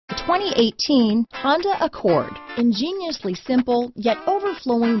The 2018 Honda Accord. Ingeniously simple, yet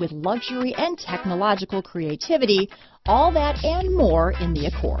overflowing with luxury and technological creativity, all that and more in the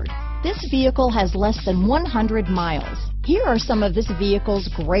Accord. This vehicle has less than 100 miles. Here are some of this vehicle's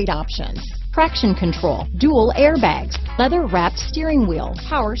great options: traction control, dual airbags, leather-wrapped steering wheel,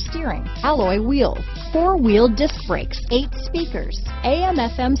 power steering, alloy wheels, four-wheel disc brakes, 8 speakers,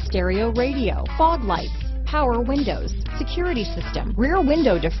 AM/FM stereo radio, fog lights, power windows, security system, rear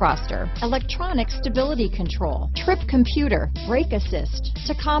window defroster, electronic stability control, trip computer, brake assist,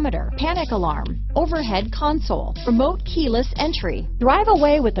 tachometer, panic alarm, overhead console, remote keyless entry. Drive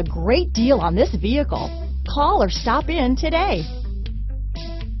away with a great deal on this vehicle. Call or stop in today.